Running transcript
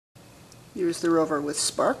Here's the Rover with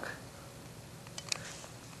spark.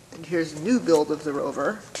 And here's a new build of the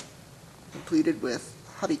Rover, completed with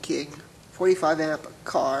HobbyKing 45 amp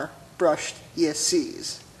car brushed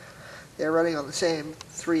ESCs. They're running on the same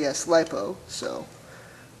 3S LiPo, so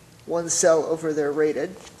one cell over their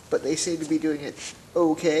rated, but they seem to be doing it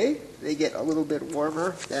okay. They get a little bit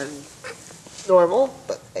warmer than normal,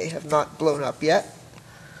 but they have not blown up yet.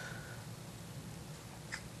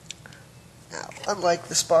 Now, unlike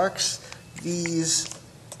the Sparks, these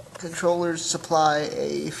controllers supply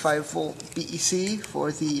a 5-volt BEC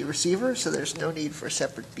for the receiver, so there's no need for a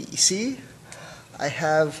separate BEC. I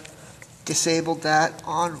have disabled that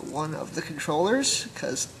on one of the controllers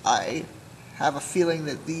because I have a feeling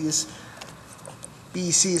that these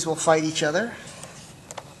BECs will fight each other.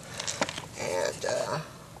 And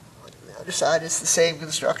on the other side it's the same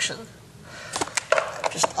construction.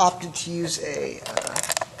 I've just opted to use a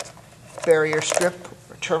barrier strip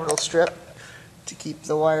or terminal strip to keep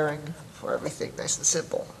the wiring for everything nice and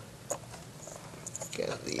simple.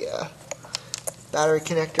 Again, the battery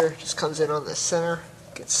connector just comes in on the center,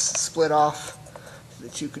 gets split off to the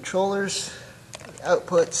two controllers. The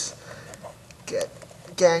outputs get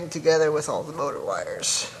ganged together with all the motor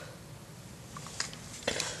wires.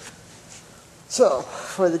 So,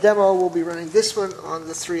 for the demo, we'll be running this one on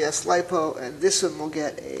the 3S LiPo, and this one will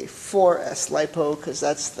get a 4S LiPo because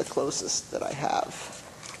that's the closest that I have.